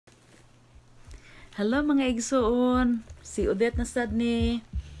Hello mga igsoon, si Odette na sad ni.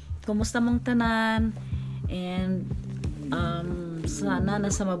 Kumusta mong tanan? And sana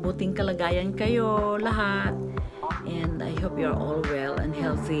nasa mabuting kalagayan kayo lahat. And I hope you're all well and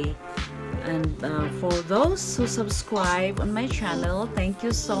healthy. And for those who subscribe on my channel, thank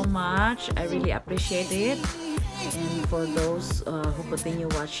you so much. I really appreciate it. And for those who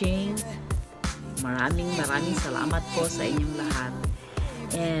continue watching, maraming salamat po sa inyong lahat.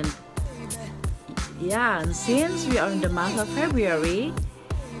 And yeah, and since we are in the month of February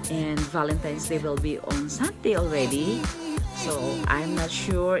and Valentine's Day will be on Sunday already, so I'm not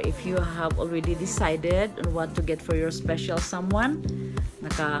sure if you have already decided on what to get for your special someone.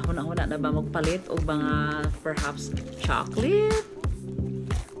 Nakahuna-huna na ba magpalit o mga perhaps chocolate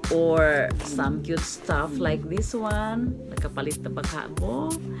or some cute stuff like this one? Nakapalit na ba ka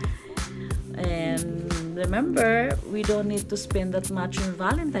mo? And remember, we don't need to spend that much on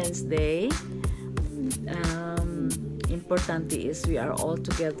Valentine's Day. Importante is we are all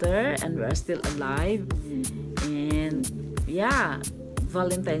together and we are still alive. And yeah,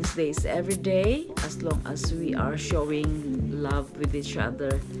 Valentine's Day is every day as long as we are showing love with each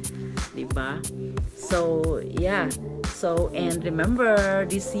other, diba? So yeah, so and remember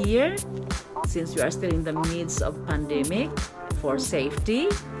this year, since we are still in the midst of pandemic, for safety,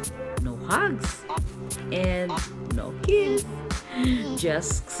 no hugs and no kiss.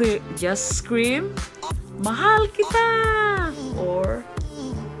 Just scream, mahal kita, or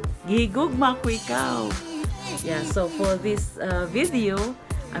gihigugma ko ikaw. Yeah, so for this video,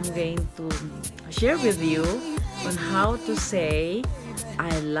 I'm going to share with you on how to say I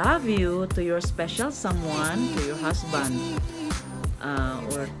love you to your special someone, to your husband,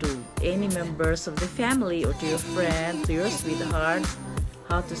 or to any members of the family, or to your friend, to your sweetheart,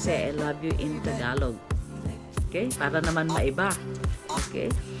 how to say I love you in Tagalog. Okay, para naman maiba. Okay,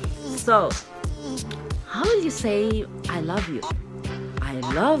 so how will you say I love you? I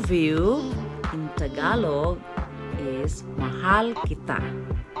love you in Tagalog is mahal kita.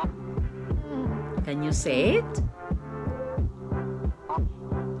 Can you say it?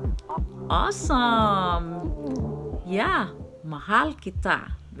 Awesome! Yeah, mahal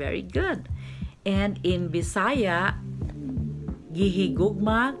kita. Very good. And in Bisaya,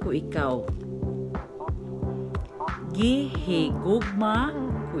 gihigugma ko ikaw. Gihigugma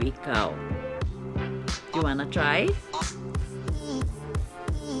ko ikaw. You wanna try?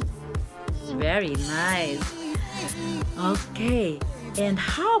 Very nice. Okay, and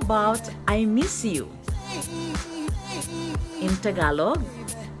how about I miss you? In Tagalog,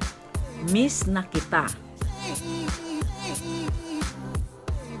 miss na kita.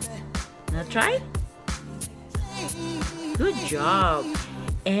 Wanna try? Good job.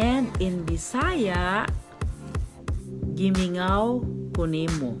 And in Bisaya, gimingaw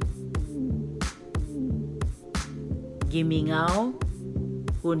kunimo. Gimingaw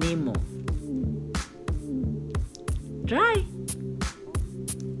kunimo. Try.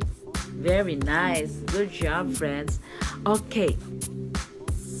 Very nice. Good job, friends. Okay.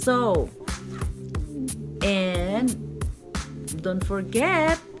 So, and don't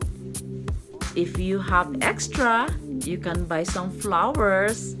forget, if you have extra, you can buy some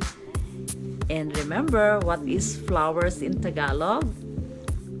flowers. And remember, what is flowers in Tagalog?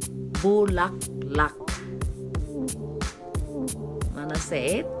 Bulaklak. Wanna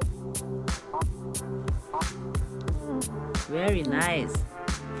say it? Very nice.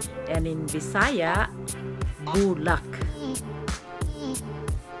 And in Bisaya, bulak.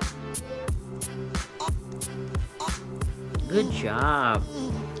 Good job.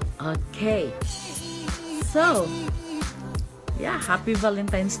 Okay. So, yeah, happy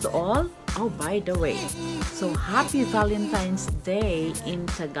Valentine's to all. Oh, by the way, so happy Valentine's Day in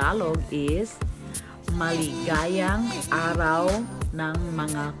Tagalog is maligayang araw ng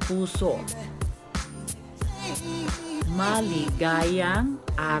mga puso. Maligayang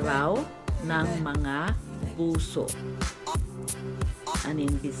araw ng mga puso. And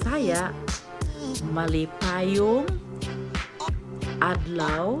in Bisaya, malipayong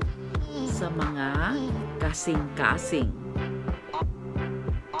adlaw sa mga kasing-kasing.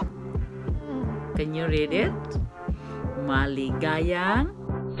 Can you read it? Maligayang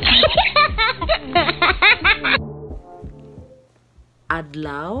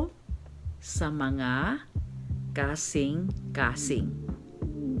adlaw sa mga kasing-kasing.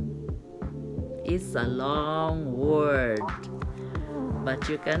 It's a long word, but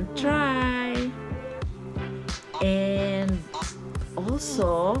you can try. And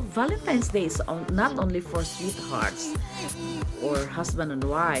also, Valentine's Day is not only for sweethearts or husband and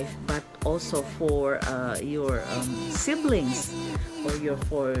wife, but also for your siblings or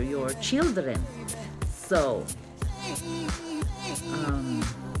for your children. So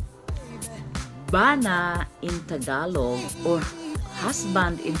bana in Tagalog, or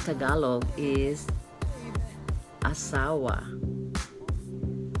husband in Tagalog, is asawa.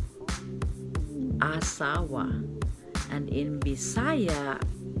 Asawa. And in Bisaya,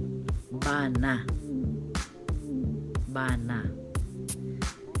 bana. Bana.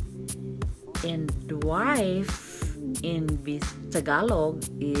 And wife in Tagalog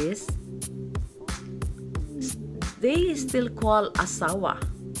is, they still call asawa.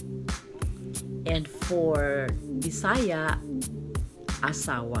 And for Bisaya,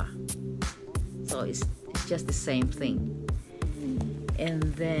 asawa. So it's just the same thing. And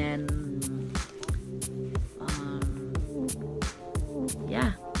then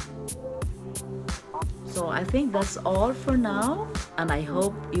yeah, so I think that's all for now, and I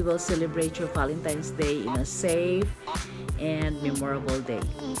hope you will celebrate your Valentine's Day in a safe and memorable day.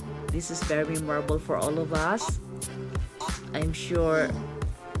 This is very memorable for all of us. I'm sure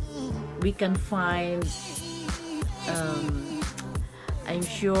we can find I'm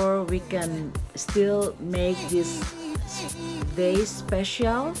sure we can still make this day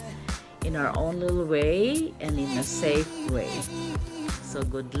special in our own little way and in a safe way. So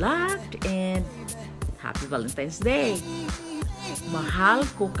good luck and happy Valentine's Day. Mahal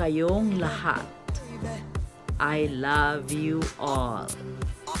ko kayong lahat. I love you all.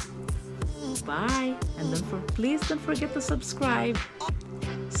 Bye. And please don't forget to subscribe.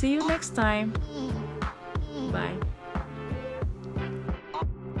 See you next time. Bye.